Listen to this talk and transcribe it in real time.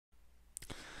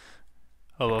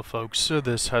Hello folks, so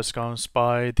this has gone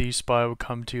Spy. The Spy will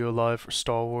come to you live for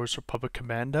Star Wars Republic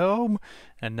Commando.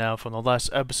 And now from the last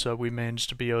episode we managed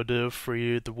to be able to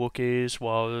free the Wookiees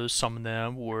while some of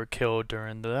them were killed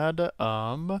during that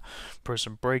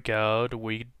prison breakout.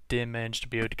 We did manage to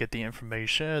be able to get the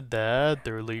information that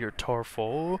their leader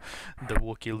Tarful, the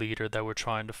Wookiee leader that we're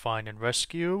trying to find and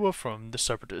rescue from the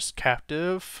Separatist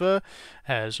captive,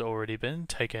 has already been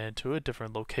taken to a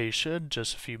different location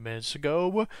just a few minutes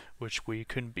ago, which we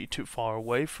couldn't be too far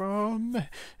away from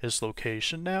his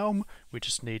location now. We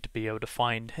just need to be able to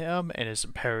find him, and it's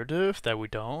imperative that we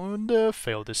don't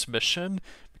fail this mission,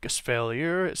 because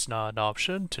failure is not an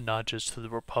option to not just to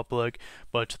the Republic,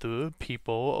 but to the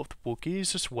people of the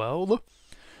Wookiees as well.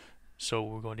 So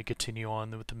we're going to continue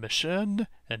on with the mission,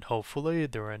 and hopefully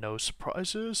there are no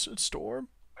surprises in store.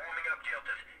 Warming up,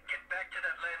 Deltas. Get back to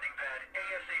that landing pad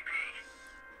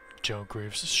ASAP. Joe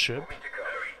Graves' ship.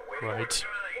 Right. What?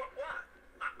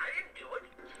 I didn't do it.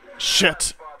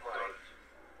 Shit!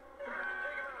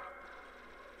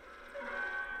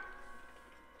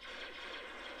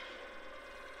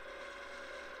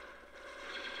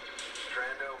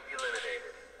 Strando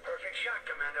eliminated. Perfect shot,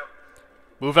 Commando.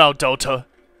 Move out, Delta.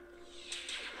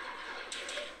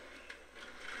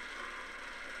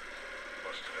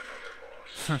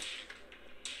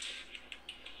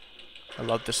 I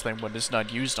love this thing when it's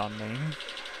not used on me.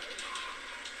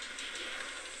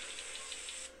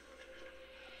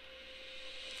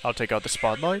 I'll take out the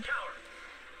spotlight.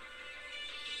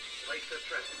 Place the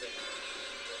threat stick.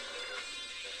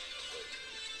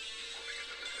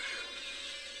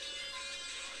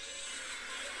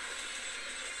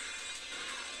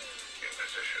 In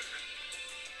position.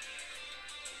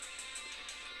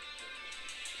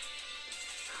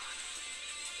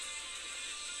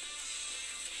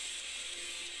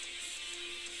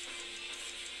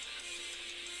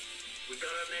 We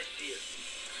got our nest here.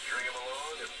 String them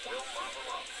along and we'll mop them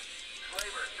up.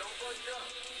 Flavor, don't bunch up.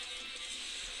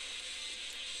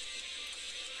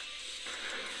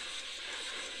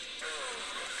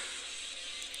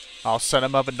 I'll set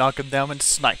him up and knock him down and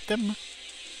snipe them.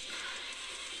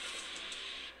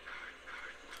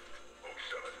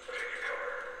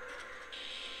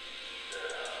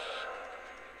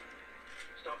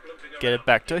 Stop looping Get it around.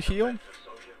 back to heal. Soldier.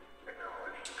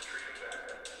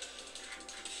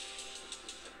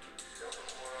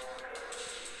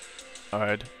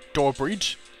 Alright, door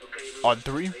breach Okay, on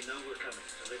 3. they know we're coming,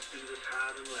 so let's do this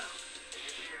hard and loud.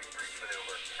 Initiating breach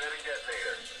maneuver. Setting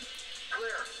detonator.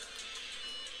 Clear.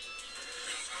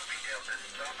 Keep moving, Delta.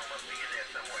 Tarful must be in there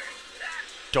somewhere.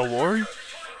 Don't worry.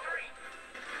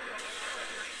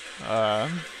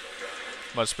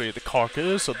 23. Must be the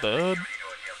carcass of the...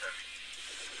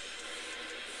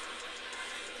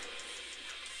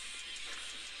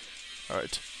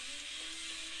 Alright.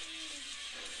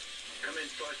 Come in,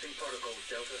 slicing protocols,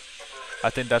 Delta. I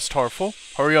think that's Tarful.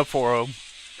 Hurry up for him. Almost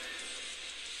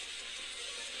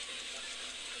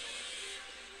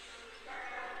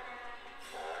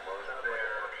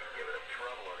there. Giving him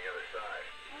trouble on the other side.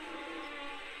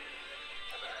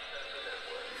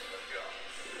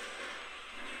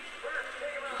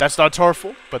 That's not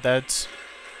Tarful, but that's...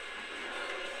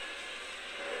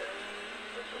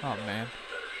 Oh man.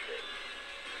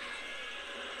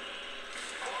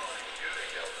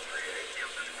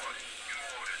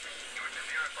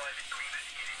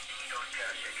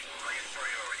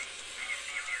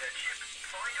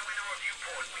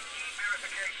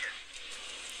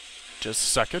 Just a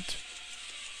second.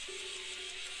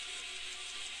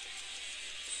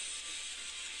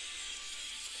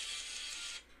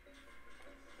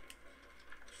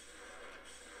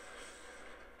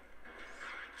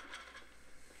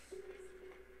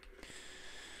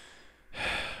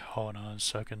 Hold on a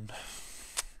second.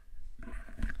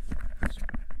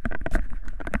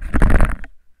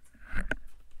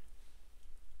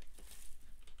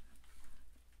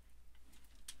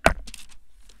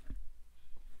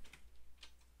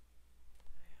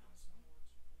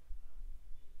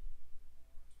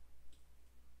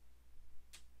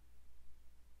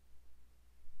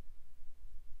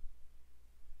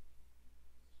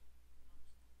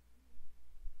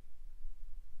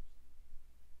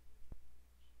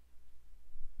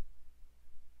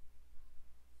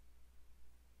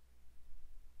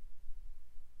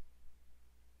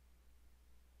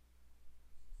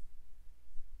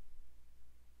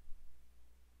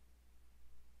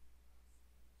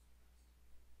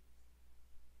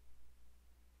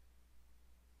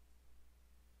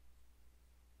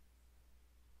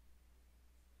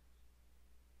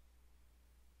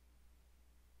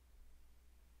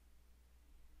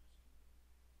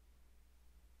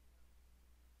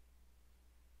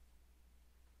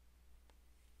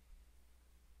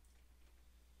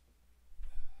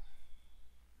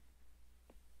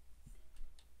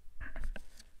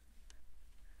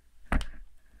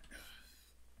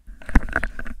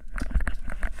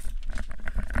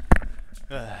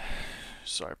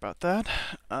 Sorry about that.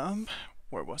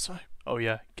 Where was I? Oh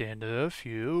yeah, Gandalf,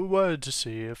 you wanted to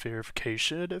see a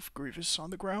verification if Grievous is on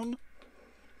the ground.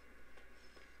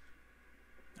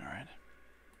 Alright.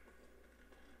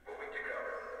 Moving to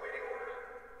cover. Waiting orders.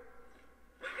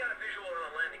 We've got a visual on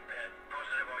the landing pad.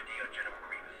 Positive ID on General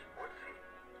Grievous. What's he?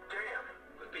 Damn.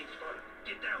 We're being spotted.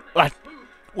 Get down there. What?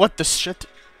 What the shit?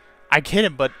 I hit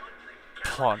him, but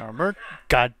plot armor.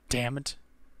 God damn it.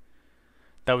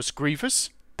 That was Grievous.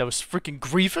 That was freaking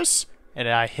Grievous, and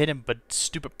I hit him, but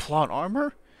stupid plot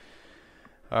armor.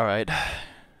 All right.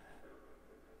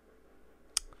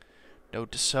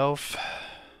 Note to self: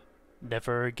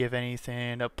 never give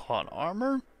anything a plot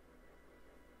armor.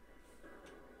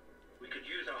 We could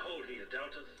use a hold here,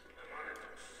 Deltas.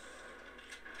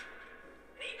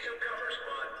 Need some cover,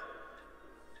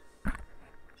 squad.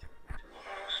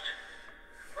 Almost.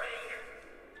 Ready.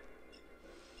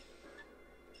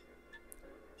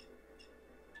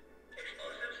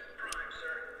 Explosives prime,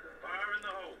 sir. Fire in the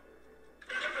hole.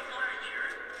 They took a blast here.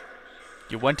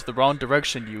 You went to the wrong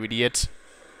direction, you idiot.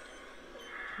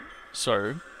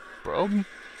 So, bro.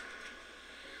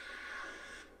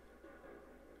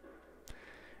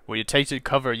 When you take to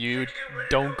cover, you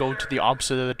don't go to the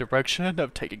opposite of the direction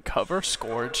of taking cover.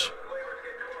 Scourge.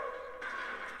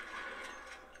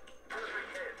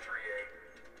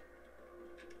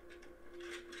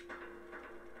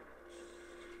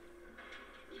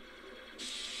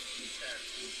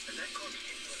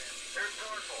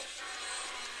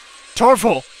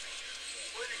 Tarful!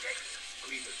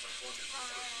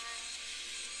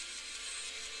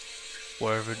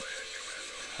 Wherever.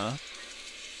 Huh?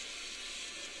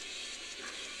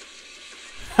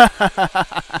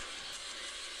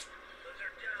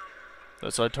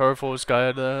 That's why Tarful's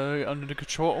got under the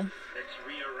control. Let's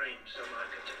rearrange some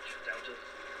architecture, Delta.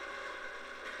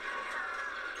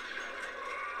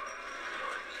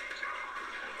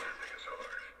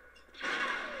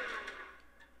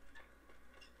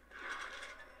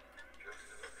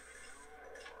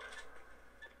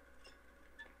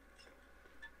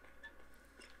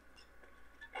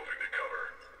 Moving to cover.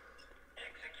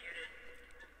 Executed.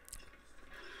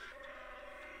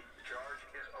 Charge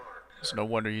is armed. It's no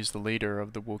wonder he's the leader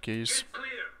of the Wookiees. Get clear.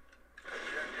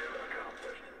 Objective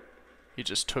accomplished. He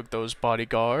just took those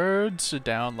bodyguards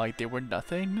down like they were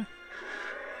nothing.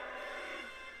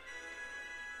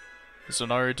 It's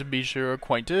an honor to meet your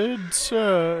acquaintance,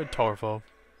 Tarful.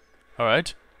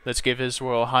 Alright, let's give His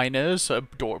Royal Highness a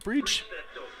door breach.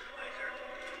 That door. Aye, sir.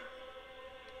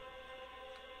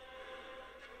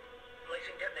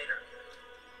 Placing detonator.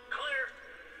 Clear.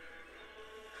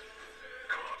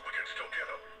 Come on, we can still get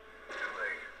him. Too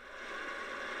late.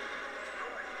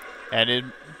 And it,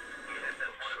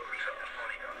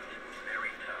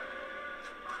 Very tough.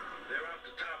 They're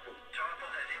after Tarful.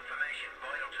 Tarful has information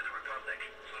vital to the Republic.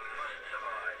 He must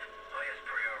survive. Highest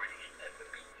priority. That would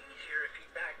be easier if he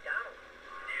backed down.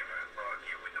 Never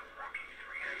argue with a rookie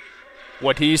 3A.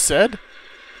 what he said?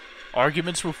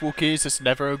 Arguments with Wookiees is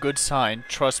never a good sign.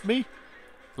 Trust me.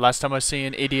 Last time I see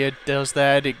an idiot does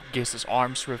that, it gets his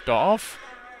arms ripped off.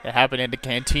 It happened in the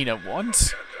cantina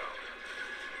once.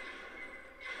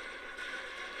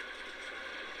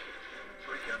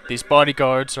 These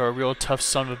bodyguards are real tough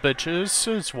son of bitches.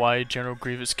 That's why General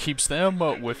Grievous keeps them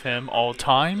with him all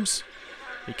times.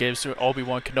 He gives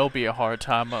Obi-Wan Kenobi a hard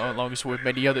time along with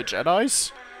many other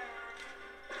Jedis.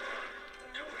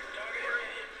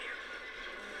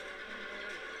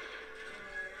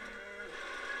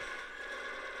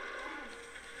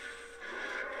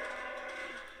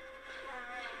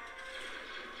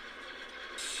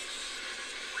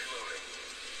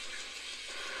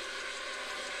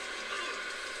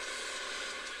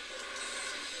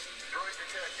 Droid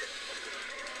detected.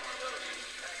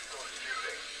 Excellent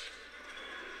shooting.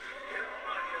 Get on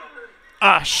my helmet.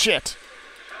 Ah, shit.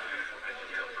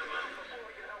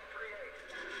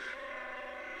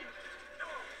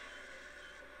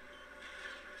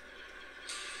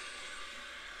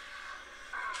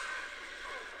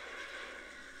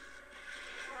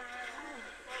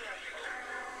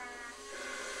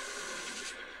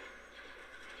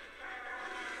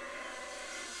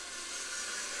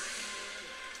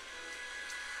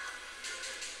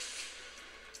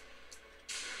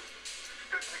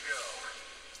 Good to go.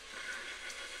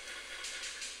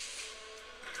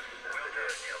 Well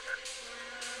done, Delta.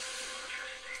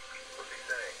 Interesting. What's he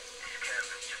saying? This camp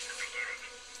is just the beginning.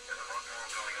 There's a lot more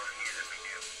going on here than we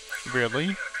knew. Really?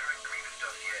 Got a current Grievous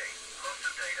dossier. Lots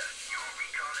of data. Your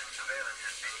recon and surveillance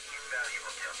has been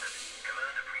invaluable, Delta.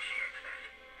 Command appreciates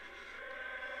this.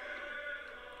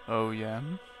 Oh, yeah.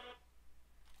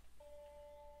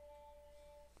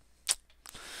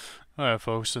 Alright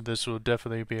folks, so this will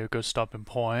definitely be a good stopping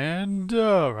point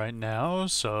right now,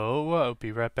 so I'll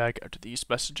be right back after these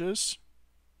messages.